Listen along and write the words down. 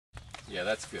Yeah,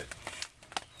 that's good.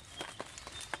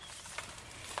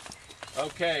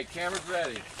 Okay, camera's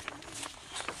ready.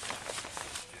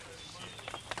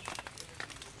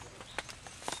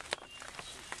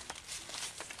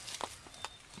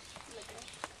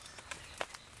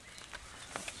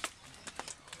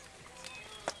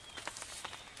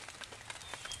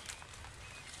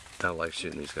 I like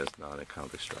shooting these guys not in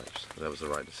comic stripes. That was the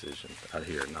right decision out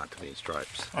here, not to be in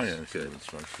stripes. Oh yeah, good. In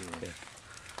stripes, yeah.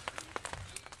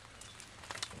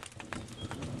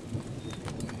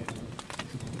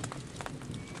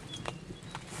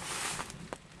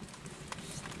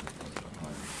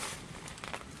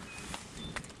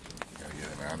 Gotta get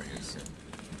him out of here soon.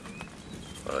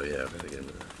 Oh yeah, I gotta get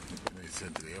into They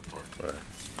sent to the airport. Right.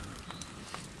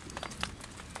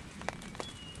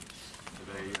 Are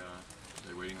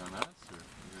they waiting on us?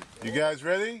 Or You guys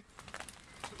ready?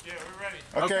 Yeah, we're ready.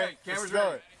 Okay, camera's let's go.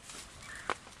 ready.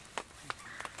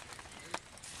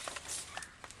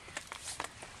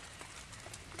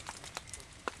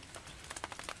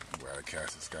 Well, I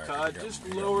cast this guy. Todd, just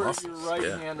lower your right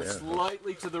hand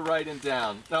slightly to the right and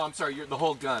down. No, I'm sorry, the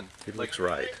whole gun. He looks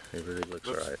right. He really looks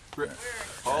right.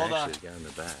 Hold on. The guy in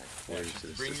the back.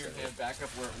 Bring your hand back up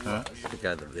where it was. The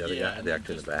guy, the other guy, the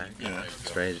actor in the back. Yeah.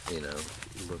 Strange, you know,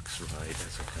 looks right.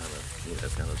 That's a kind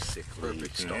of, kind of sickly,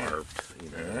 starved,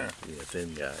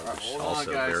 thin guy. Right, hold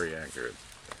also on, guys. very accurate.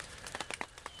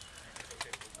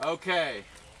 Okay.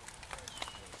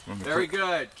 Very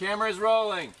good. Camera's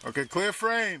rolling. Okay, clear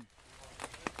frame.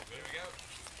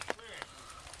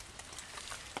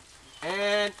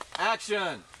 And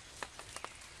action.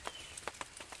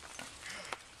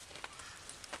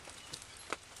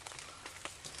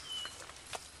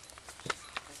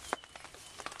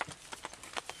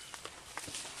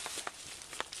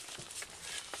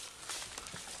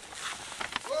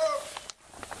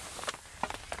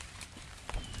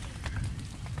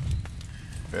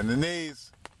 Bend the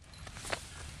knees.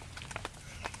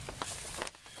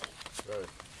 Good.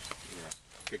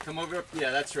 Okay, come over up.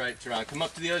 Yeah, that's right, Teron. Come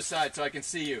up to the other side so I can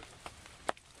see you.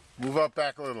 Move up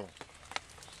back a little.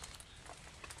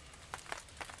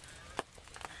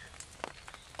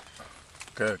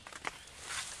 Good.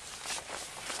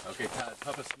 Okay, Todd,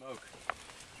 puff of smoke.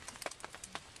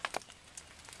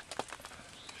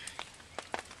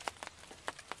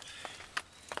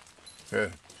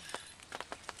 Good.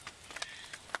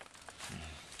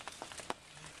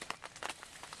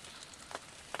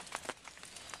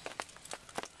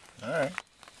 All right.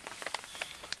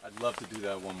 I'd love to do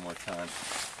that one more time.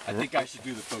 I think I should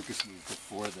do the focus move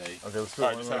before they. Okay, let's do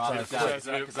it one more time.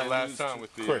 The last time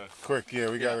with the. Quick,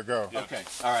 yeah, we gotta go. Okay,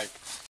 all right.